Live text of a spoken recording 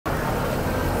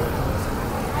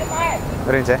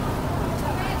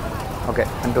Okay,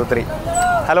 1, 2, 3.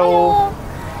 Hello.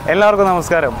 എല്ലാവർക്കും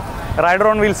നമസ്കാരം. Rider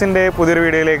on വീൽസിൻ്റെ പുതിയൊരു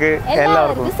വീഡിയോയിലേക്ക്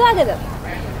എല്ലാവർക്കും സ്വാഗതം.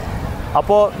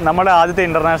 അപ്പോൾ നമ്മുടെ ആദ്യത്തെ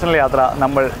ഇൻ്റർനാഷണൽ യാത്ര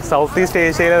നമ്മൾ സൗത്ത് ഈസ്റ്റ്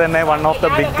ഏഷ്യയിലെ തന്നെ one of the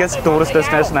biggest tourist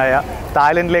ഡെസ്റ്റിനേഷനായ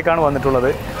തായ്ലൻഡിലേക്കാണ് വന്നിട്ടുള്ളത്.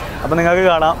 അപ്പോൾ നിങ്ങൾക്ക്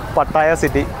കാണാം പട്ടായ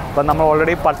സിറ്റി. അപ്പോൾ നമ്മൾ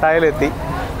ഓൾറെഡി പട്ടായയിലെത്തി.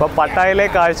 അപ്പോൾ പട്ടായയിലെ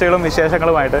കാഴ്ചകളും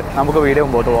വിശേഷങ്ങളുമായിട്ട് നമുക്ക് വീഡിയോ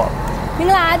മുമ്പോട്ട് പോകാം.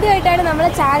 നിങ്ങൾ ആദ്യമായിട്ടാണ്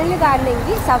നമ്മളെ ചാനൽ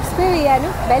കാണുന്നതെങ്കിൽ സബ്സ്ക്രൈബ്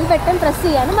ചെയ്യാനും ബെൽ ബട്ടൺ പ്രസ്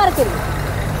ചെയ്യാനും മറക്കരുത്.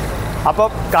 അപ്പോൾ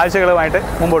കാഴ്ചകളുമായിട്ട്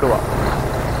മുമ്പോട്ട് പോകാം.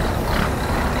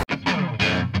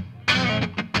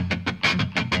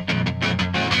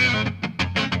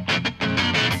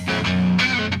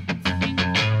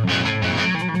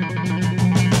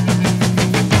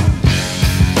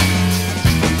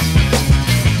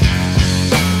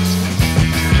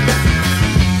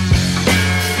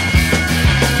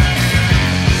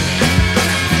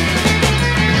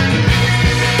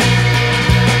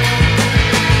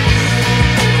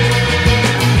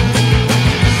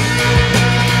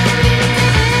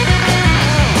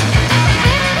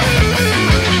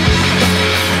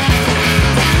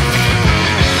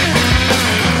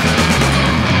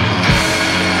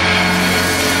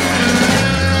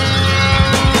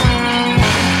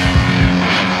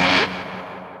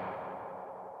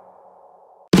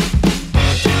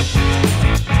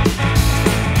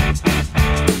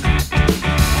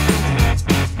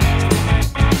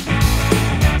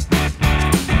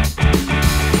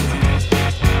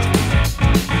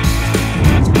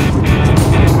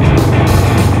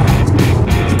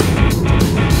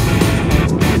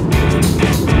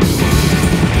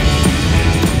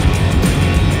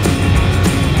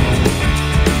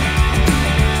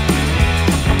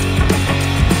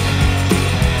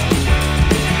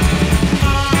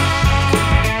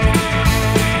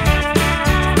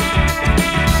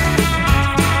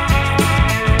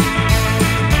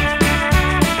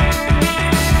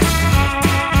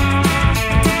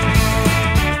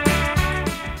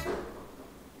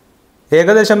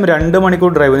 ഏകദേശം 2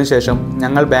 മണിക്കൂർ ഡ്രൈവിന് ശേഷം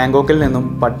ഞങ്ങൾ ബാങ്കോക്കിൽ നിന്നും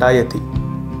പട്ടായ എത്തി.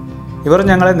 ഇവർ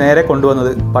ഞങ്ങളെ നേരെ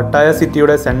കൊണ്ടുവന്നത് പട്ടായ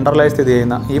സിറ്റിയുടെ സെൻട്രലായി സ്ഥിതി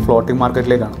ചെയ്യുന്ന ഈ ഫ്ലോട്ടിംഗ്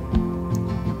മാർക്കറ്റിലേക്കാണ്.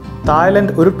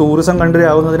 തായ്ലൻഡ് ഒരു ടൂറിസം കൺട്രി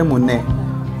ആകുന്നതിന് മുന്നേ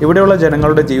ഇവിടെയുള്ള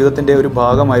ജനങ്ങളുടെ ജീവിതത്തിൻ്റെ ഒരു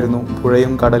ഭാഗമായിരുന്നു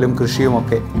പുഴയും കടലും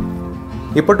കൃഷിയുമൊക്കെ.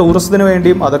 ഇപ്പോൾ ടൂറിസത്തിന്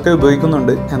വേണ്ടിയും അതൊക്കെ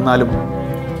ഉപയോഗിക്കുന്നുണ്ട്. എന്നാലും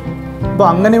ഇപ്പോൾ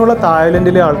അങ്ങനെയുള്ള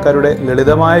തായ്ലൻഡിലെ ആൾക്കാരുടെ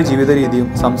ലളിതമായ ജീവിത രീതിയും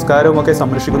സംസ്കാരവുമൊക്കെ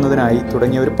സംരക്ഷിക്കുന്നതിനായി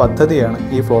തുടങ്ങിയ ഒരു പദ്ധതിയാണ്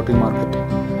ഈ ഫ്ലോട്ടിംഗ് മാർക്കറ്റ്.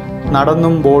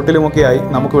 നടന്നും ബോട്ടിലുമൊക്കെയായി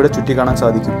നമുക്കിവിടെ ചുറ്റിക്കാണാൻ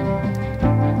സാധിക്കും.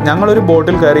 ഞങ്ങളൊരു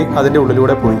ബോട്ടിൽ കയറി അതിൻ്റെ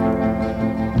ഉള്ളിലൂടെ പോയി.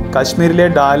 കാശ്മീരിലെ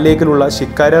ഡാൽ ലേക്കിലുള്ള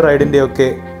ഷിക്കാര റൈഡിൻ്റെയൊക്കെ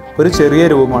ഒരു ചെറിയ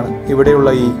രൂപമാണ്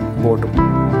ഇവിടെയുള്ള ഈ ബോട്ടും.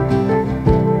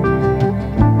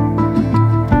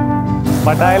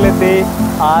 പട്ടായയിലെത്തി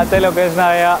ആദ്യത്തെ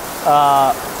ലൊക്കേഷനായ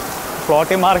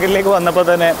ഫ്ലോട്ടിംഗ് മാർക്കറ്റിലേക്ക് വന്നപ്പോൾ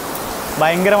തന്നെ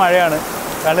ഭയങ്കര മഴയാണ്.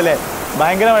 കണ്ടില്ലേ,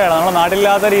 ഭയങ്കര മഴയാണ്. നമ്മുടെ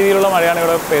നാട്ടിലില്ലാത്ത രീതിയിലുള്ള മഴയാണ്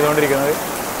ഇവിടെ പെയ്തുകൊണ്ടിരിക്കുന്നത്.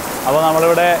 അപ്പോൾ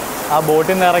നമ്മളിവിടെ ആ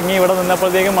ബോട്ടിൽ നിന്ന് ഇറങ്ങി ഇവിടെ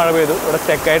നിന്നപ്പോഴത്തേക്കും മഴ പെയ്തു. ഇവിടെ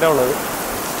സ്റ്റക്കായിട്ടാണ് ഉള്ളത്.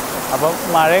 അപ്പം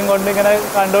മഴയും കൊണ്ട് ഇങ്ങനെ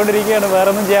കണ്ടുകൊണ്ടിരിക്കുകയാണ്. വേറെ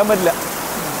ഒന്നും ചെയ്യാൻ പറ്റില്ല.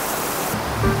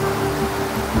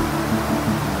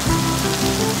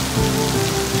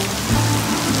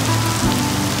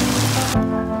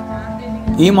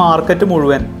 ഈ മാർക്കറ്റ്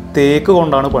മുഴുവൻ തേക്ക്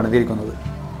കൊണ്ടാണ് പണിതിരിക്കുന്നത്.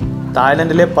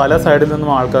 തായ്ലൻഡിലെ പല സൈഡിൽ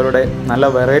നിന്നും ആൾക്കാരുടെ നല്ല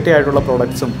വെറൈറ്റി ആയിട്ടുള്ള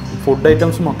പ്രൊഡക്ട്സും ഫുഡ്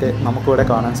ഐറ്റംസും ഒക്കെ നമുക്കിവിടെ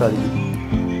കാണാൻ സാധിക്കും.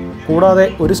 കൂടാതെ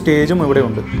ഒരു സ്റ്റേജും ഇവിടെ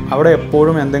ഉണ്ട്. അവിടെ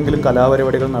എപ്പോഴും എന്തെങ്കിലും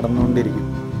കലാപരിപാടികൾ നടന്നുകൊണ്ടിരിക്കും.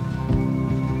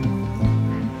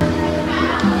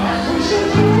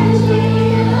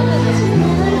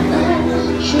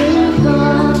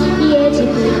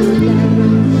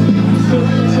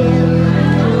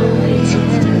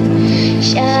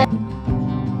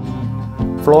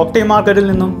 ഫ്ലോട്ടിംഗ് മാർക്കറ്റിൽ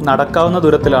നിന്നും നടക്കാവുന്ന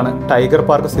ദൂരത്തിലാണ് ടൈഗർ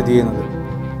പാർക്ക് സ്ഥിതി ചെയ്യുന്നത്.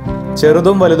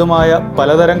 ചെറുതും വലുതുമായ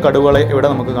പലതരം കടുവകളെ ഇവിടെ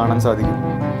നമുക്ക് കാണാൻ സാധിക്കും.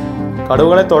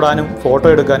 കടുവകളെ തൊടാനും ഫോട്ടോ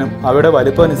എടുക്കാനും അവയുടെ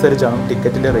വലുപ്പം അനുസരിച്ചാണ്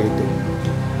ടിക്കറ്റിൻ്റെ റേറ്റ്.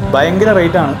 ഭയങ്കര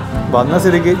റേറ്റാണ്. വന്ന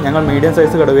സ്ഥിതിക്ക് ഞങ്ങൾ മീഡിയം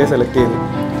സൈസ് കടുവയെ സെലക്ട് ചെയ്തു.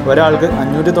 ഒരാൾക്ക്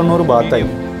 590 ബാത്തായി.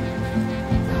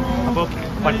 അപ്പോൾ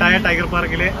പട്ടായ ടൈഗർ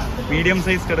പാർക്കിലെ മീഡിയം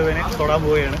സൈസ് കടുവനെ തൊടാൻ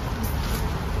പോവുകയാണ്.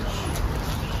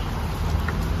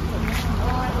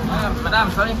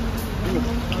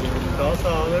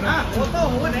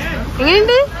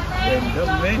 എങ്ങനെയുണ്ട്?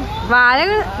 വാഴ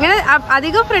ഇങ്ങനെ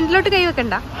അധികം ഫ്രണ്ടിലോട്ട് കൈ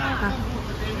വെക്കണ്ട.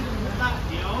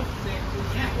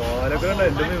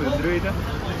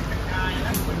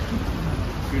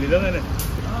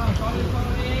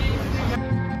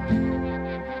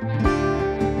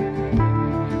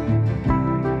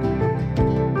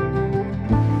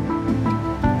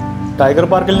 ടൈഗർ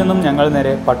പാർക്കിൽ നിന്നും ഞങ്ങൾ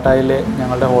നേരെ പട്ടായയിലെ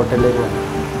ഞങ്ങളുടെ ഹോട്ടലിലേക്ക് വന്നു.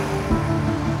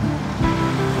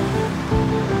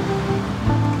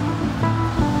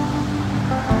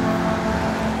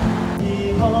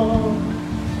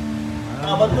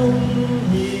 Abatum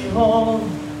hi ho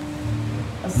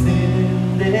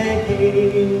Asindegi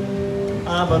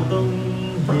Abatum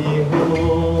hi ho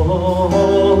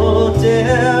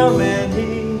Jermeni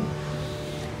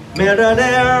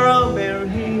Meradero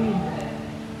Berhi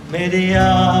Media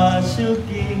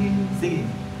Shuki Sing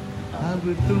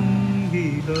Abatum hi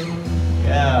ho.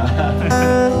 Yeah.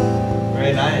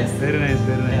 Very nice. Very nice,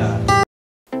 very nice. Yeah.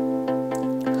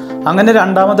 അങ്ങനെ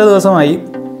രണ്ടാമത്തെ ദിവസമായി.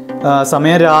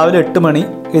 സമയം രാവിലെ 8 മണി.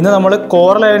 ഇന്ന് നമ്മൾ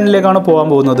കോറൽ ഐലൻഡിലേക്കാണ് പോകാൻ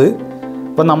പോകുന്നത്.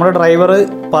 അപ്പോൾ നമ്മുടെ ഡ്രൈവർ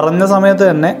പറഞ്ഞ സമയത്ത്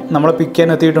തന്നെ നമ്മളെ പിക്ക്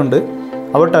ചെയ്യാൻ എത്തിയിട്ടുണ്ട്.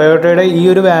 അപ്പോൾ ടൊയോട്ടയുടെ ഈ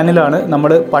ഒരു വാനിലാണ്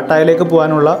നമ്മൾ പട്ടായയിലേക്ക്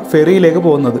പോകാനുള്ള ഫെറിയിലേക്ക്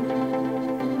പോകുന്നത്.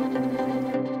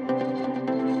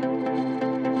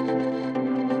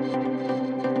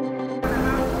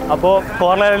 അപ്പോൾ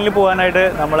കോറൽ ഐലൻഡിൽ പോകാനായിട്ട്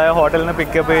നമ്മളെ ഹോട്ടലിൽ നിന്ന്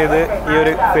പിക്കപ്പ് ചെയ്ത് ഈ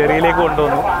ഒരു ഫെറിയിലേക്ക്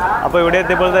കൊണ്ടുവന്നു. അപ്പോൾ ഇവിടെ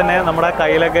എത്തിയപ്പോൾ തന്നെ നമ്മുടെ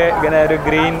കയ്യിലൊക്കെ ഇങ്ങനെ ഒരു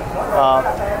ഗ്രീൻ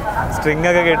സ്ട്രിങ്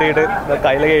ഒക്കെ കെട്ടിയിട്ട്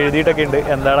കയ്യിലൊക്കെ എഴുതിയിട്ടൊക്കെ ഉണ്ട്.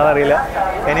 എന്താണെന്ന് അറിയില്ല.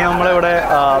 ഇനി നമ്മളിവിടെ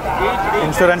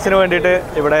ഇൻഷുറൻസിന് വേണ്ടിയിട്ട്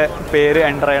ഇവിടെ പേര്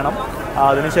എൻ്റർ ചെയ്യണം.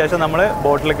 അതിനുശേഷം നമ്മൾ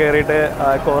ബോട്ടിൽ കയറിയിട്ട്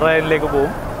കോറൽ ഐലൻഡിലേക്ക്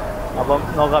പോകും. അപ്പം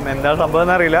നോക്കാം എന്താണ് സംഭവം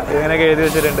എന്നറിയില്ല. ഇതിങ്ങനെയൊക്കെ എഴുതി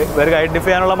വെച്ചിട്ടുണ്ട്. ഇവർക്ക് ഐഡൻറ്റിഫൈ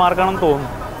ചെയ്യാനുള്ള മാർക്കാണെന്ന് തോന്നുന്നു.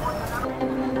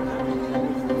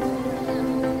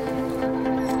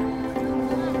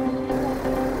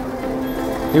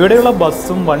 ഇവിടെയുള്ള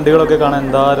ബസ്സും വണ്ടികളൊക്കെ കാണാൻ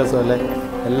എന്താ രസമല്ലേ.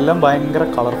 എല്ലാം ഭയങ്കര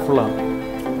കളർഫുള്ളാണ്.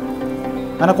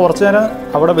 അങ്ങനെ കുറച്ച് നേരം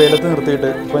അവിടെ വെയിലത്ത് നിർത്തിയിട്ട്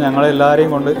ഇപ്പോൾ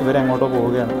ഞങ്ങളെല്ലാവരെയും കൊണ്ട് ഇവരെങ്ങോട്ടോ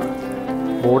പോവുകയാണ്.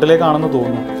 ബോട്ടിലേക്കാണെന്ന്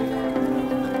തോന്നുന്നു.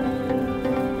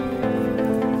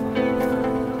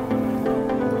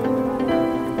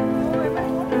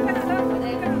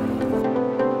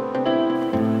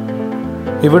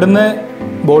 ഇവിടുന്ന്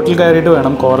ബോട്ടിൽ കയറിയിട്ട്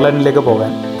വേണം കോറൽ ഐലൻഡിലേക്ക്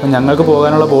പോകാൻ. അപ്പം ഞങ്ങൾക്ക്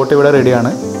പോകാനുള്ള ബോട്ട് ഇവിടെ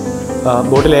റെഡിയാണ്.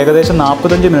 ബോട്ടിൽ ഏകദേശം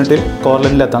 45 മിനിറ്റിൽ കോറൽ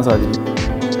ഐലൻഡിൽ എത്താൻ സാധിക്കും.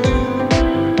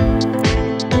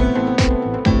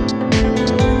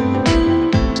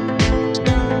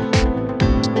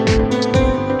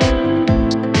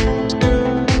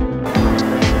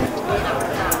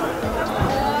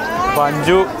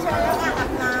 അഞ്ചു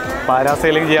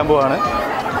പാരാസൈലിംഗ് ചെയ്യാൻ പോവാണ്.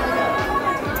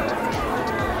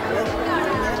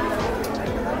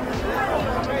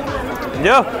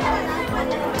 അയ്യോ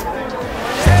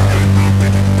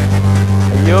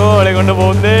അവളെ കൊണ്ട്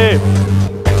പോകുന്നേ.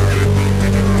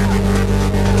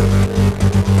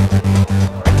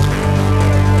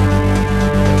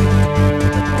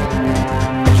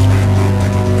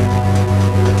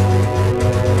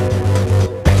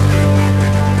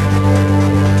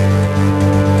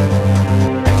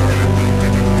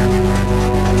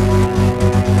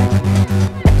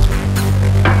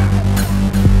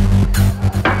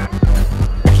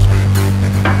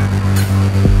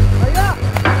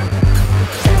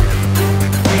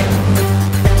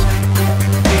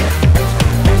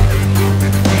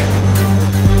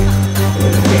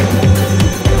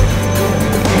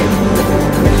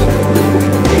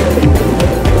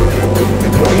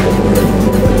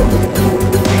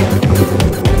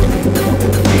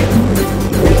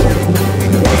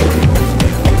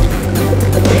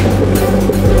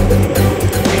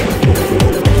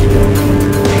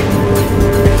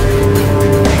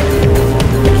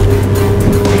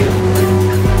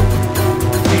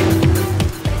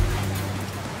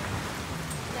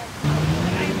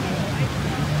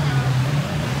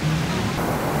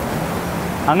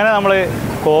 അങ്ങനെ നമ്മൾ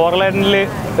കോറൽ ഐലൻഡിൽ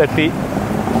എത്തി.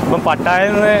 അപ്പം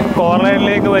പട്ടായയിൽ നിന്ന് കോറൽ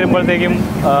ഐലൻഡിലേക്ക് വരുമ്പോഴത്തേക്കും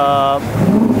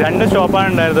 2 സ്റ്റോപ്പാണ്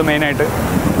ഉണ്ടായിരുന്നത് മെയിനായിട്ട്.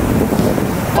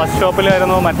 ഫസ്റ്റ്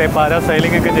സ്റ്റോപ്പിലായിരുന്നു മറ്റേ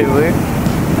പാരാസൈലിംഗ് ഒക്കെ ചെയ്തത്.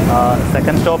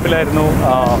 സെക്കൻഡ് സ്റ്റോപ്പിലായിരുന്നു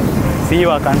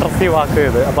അണ്ടർ സീ വാക്ക്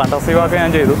ചെയ്തത്. അപ്പോൾ അണ്ടർ സീ വാക്ക്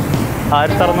ഞാൻ ചെയ്തു.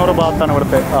 1600 ബാത്താണ്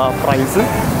ഇവിടുത്തെ പ്രൈസ്.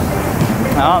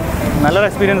 നല്ലൊരു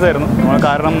എക്സ്പീരിയൻസ് ആയിരുന്നു.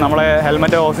 കാരണം നമ്മളെ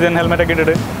ഓക്സിജൻ ഹെൽമെറ്റൊക്കെ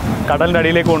ഇട്ടിട്ട് കടലിൻ്റെ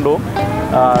അടിയിലേക്ക് കൊണ്ടുപോകും.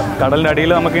 കടലിൻ്റെ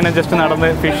അടിയിൽ നമുക്കിങ്ങനെ ജസ്റ്റ് നടന്ന്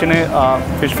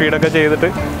ഫിഷ് ഫീഡൊക്കെ ചെയ്തിട്ട്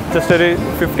ജസ്റ്റ് ഒരു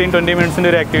 15-20 മിനിറ്റ്സിൻ്റെ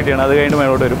ഒരു ആക്ടിവിറ്റിയാണ്. അത് കഴിഞ്ഞിട്ട്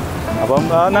മേലോട്ട് വരും. അപ്പം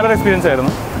നല്ലൊരു എക്സ്പീരിയൻസ്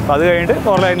ആയിരുന്നു. അപ്പോൾ അത് കഴിഞ്ഞിട്ട്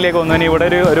കോറൽ ഐലൻഡിലേക്ക് വന്നു. ഇനി ഇവിടെ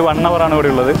ഒരു 1 ഹവറാണ് ഇവിടെ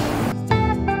ഉള്ളത്.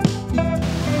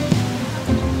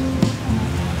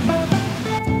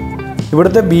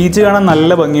 ഇവിടുത്തെ ബീച്ച് കാണാൻ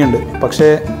നല്ല ഭംഗിയുണ്ട്. പക്ഷേ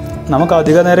നമുക്ക്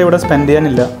അധിക നേരം ഇവിടെ സ്പെൻഡ്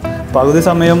ചെയ്യാനില്ല. പകുതി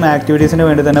സമയം ആക്ടിവിറ്റീസിന്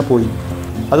വേണ്ടി തന്നെ പോയി.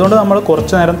 അതുകൊണ്ട് നമ്മൾ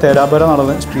കുറച്ച് നേരം തേരാപര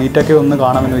നടന്ന് സ്ട്രീറ്റൊക്കെ ഒന്ന്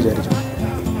കാണാമെന്ന് വിചാരിച്ചു.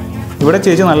 ഇവിടെ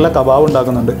ചേച്ചി നല്ല കബാബ്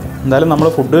ഉണ്ടാക്കുന്നുണ്ട്. എന്തായാലും നമ്മൾ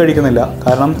ഫുഡ് കഴിക്കുന്നില്ല.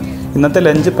 കാരണം ഇന്നത്തെ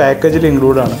ലഞ്ച് പാക്കേജിൽ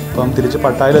ഇൻക്ലൂഡാണ്. അപ്പം തിരിച്ച്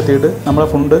പട്ടായയിലെത്തിയിട്ട് നമ്മളെ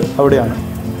ഫുഡ് അവിടെയാണ്.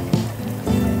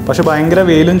 പക്ഷെ ഭയങ്കര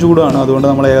വെയിലും ചൂടുമാണ്. അതുകൊണ്ട്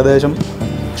നമ്മൾ ഏകദേശം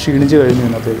ക്ഷീണിച്ച് കഴിഞ്ഞു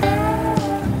ഇന്നത്തേക്ക്.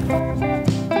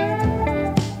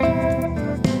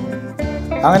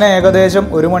 അങ്ങനെ ഏകദേശം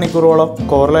 1 മണിക്കൂറോളം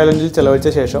കോറൽ ഐലൻഡിൽ ചെലവഴിച്ച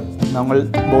ശേഷം നമ്മൾ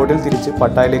ബോട്ടിൽ തിരിച്ച്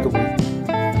പട്ടായയിലേക്ക് പോയി.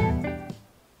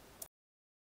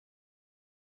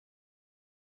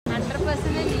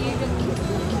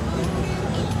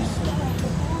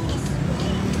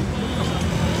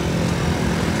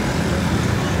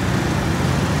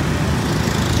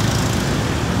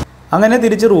 അങ്ങനെ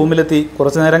തിരിച്ച് റൂമിലെത്തി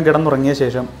കുറച്ച് നേരം കിടന്നുറങ്ങിയ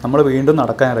ശേഷം നമ്മൾ വീണ്ടും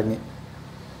നടക്കാൻ ഇറങ്ങി.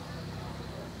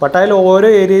 പട്ടായയിൽ ഓരോ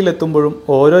ഏരിയയിലെത്തുമ്പോഴും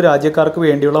ഓരോ രാജ്യക്കാർക്ക്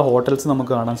വേണ്ടിയുള്ള ഹോട്ടൽസ്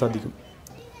നമുക്ക് കാണാൻ സാധിക്കും.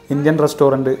 Indian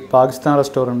restaurant, Pakistan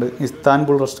restaurant,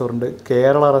 Istanbul restaurant,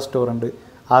 Kerala restaurant,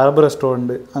 Arab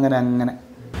restaurant, അങ്ങനെ.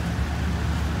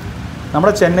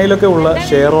 നമ്മുടെ ചെന്നൈയിലൊക്കെ ഉള്ള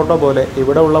ഷെയർ ഓട്ടോ പോലെ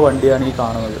ഇവിടെ ഉള്ള വണ്ടിയാണ് ഈ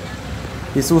കാണുന്നത്.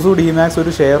 ഇസൂസു ഡിമാക്സ്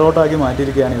ഒരു ഷെയർ ഓട്ടോ ആക്കി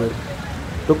മാറ്റിയിരിക്കുകയാണ് ഇവർ.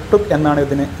 ടുക് എന്നാണ്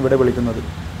ഇതിന് ഇവിടെ വിളിക്കുന്നത്.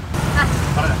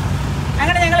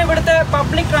 അങ്ങനെ ഞങ്ങൾ ഇവിടുത്തെ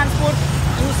പബ്ലിക് ട്രാൻസ്പോർട്ട്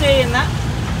യൂസ് ചെയ്യുന്ന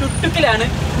ടുക്ടുക്കിലാണ്,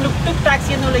 ടുക്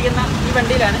ടാക്സി എന്ന് വിളിക്കുന്ന ഈ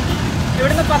വണ്ടിയിലാണ്.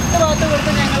 ഇവിടുന്ന് 10 ഭാഗത്ത്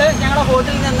കൊടുത്ത് ഞങ്ങളുടെ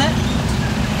ഹോട്ടലിൽ നിന്ന്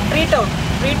ട്രീ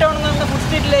ടൗണിൽ നിന്ന് ഫുഡ്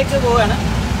സ്ട്രീറ്റിലേക്ക് പോവുകയാണ്.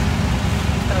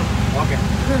 ഓക്കെ.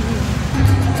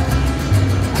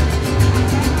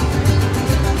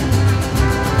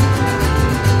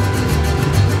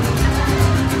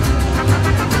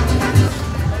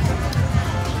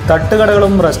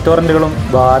 തട്ടുകടകളും റെസ്റ്റോറൻറ്റുകളും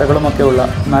ബാറുകളും ഒക്കെ ഉള്ള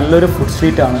നല്ലൊരു ഫുഡ്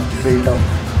സ്ട്രീറ്റാണ് ട്രീ ടൗൺ.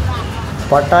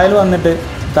 പട്ടായയിൽ വന്നിട്ട്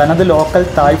തനത് ലോക്കൽ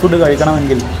തായ് ഫുഡ്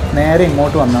കഴിക്കണമെങ്കിൽ നേരെ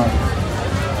ഇങ്ങോട്ട് വന്നാൽ മതി.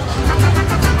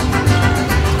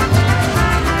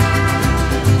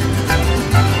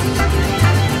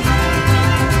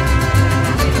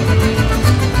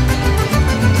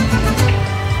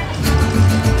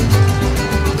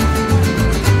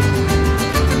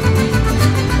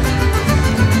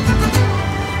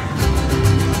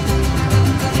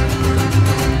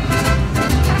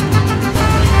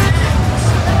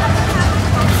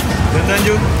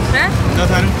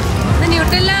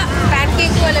 ന്യൂട്ടെല്ല പാൻ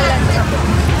കേക്ക് പോലെയുള്ള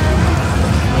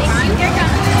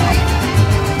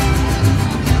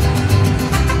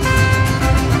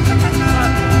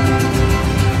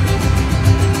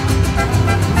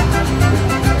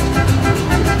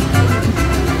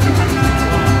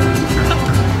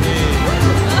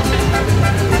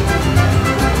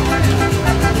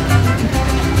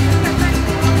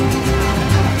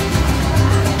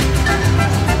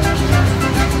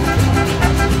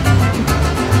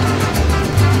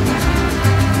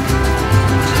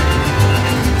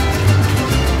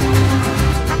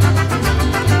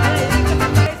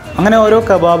അങ്ങനെ ഓരോ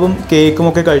കബാബും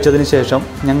കേക്കുമൊക്കെ കഴിച്ചതിന് ശേഷം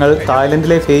ഞങ്ങൾ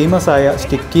തായ്ലൻഡിലെ ഫേമസ് ആയ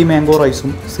സ്റ്റിക്കി മാംഗോ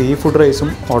റൈസും സീ ഫുഡ് റൈസും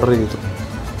ഓർഡർ ചെയ്തു.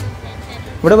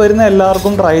 ഇവിടെ വരുന്ന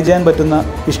എല്ലാവർക്കും ട്രൈ ചെയ്യാൻ പറ്റുന്ന,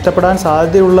 ഇഷ്ടപ്പെടാൻ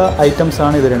സാധ്യതയുള്ള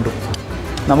ഐറ്റംസാണ് ഇത് രണ്ടും.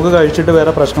 നമുക്ക് കഴിച്ചിട്ട്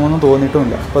വേറെ പ്രശ്നമൊന്നും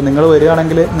തോന്നിയിട്ടുമില്ല. അപ്പോൾ നിങ്ങൾ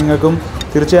വരികയാണെങ്കിൽ നിങ്ങൾക്കും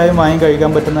തീർച്ചയായും വാങ്ങി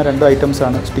കഴിക്കാൻ പറ്റുന്ന 2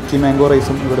 ഐറ്റംസാണ് സ്റ്റിക്കി മാംഗോ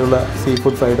റൈസും ഇവിടെയുള്ള സീ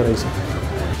ഫുഡ് ഫ്രൈഡ് റൈസും.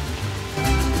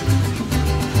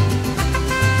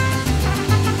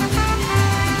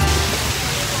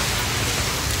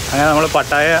 അങ്ങനെ നമ്മൾ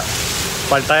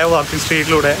പട്ടായ വാക്കിംഗ്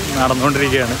സ്ട്രീറ്റിലൂടെ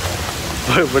നടന്നുകൊണ്ടിരിക്കുകയാണ്.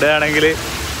 അപ്പോൾ ഇവിടെയാണെങ്കിൽ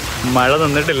മഴ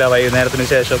നിന്നിട്ടില്ല. വൈകുന്നേരത്തിന്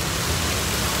ശേഷം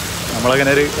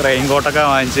നമ്മളങ്ങനെ ഒരു റെയിൻ കോട്ടൊക്കെ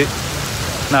വാങ്ങിച്ച്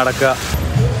നടക്കുക.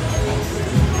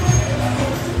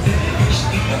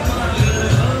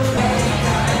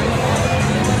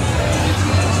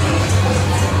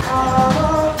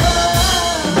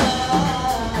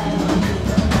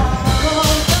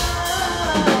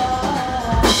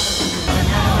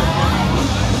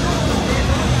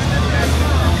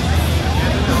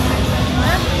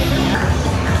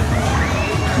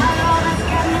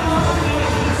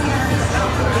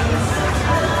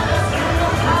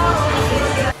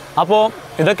 അപ്പോൾ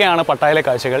ഇതൊക്കെയാണ് പട്ടായയിലെ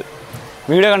കാഴ്ചകൾ.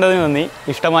 വീഡിയോ കണ്ടതിന് നന്ദി.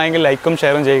 ഇഷ്ടമായെങ്കിൽ ലൈക്കും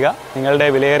ഷെയറും ചെയ്യുക. നിങ്ങളുടെ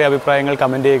വിലയേറിയ അഭിപ്രായങ്ങൾ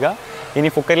കമൻറ്റ് ചെയ്യുക. ഇനി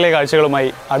ഫുക്കറ്റിലെ കാഴ്ചകളുമായി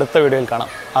അടുത്ത വീഡിയോയിൽ കാണാം.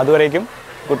 അതുവരേക്കും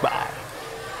ഗുഡ് ബൈ.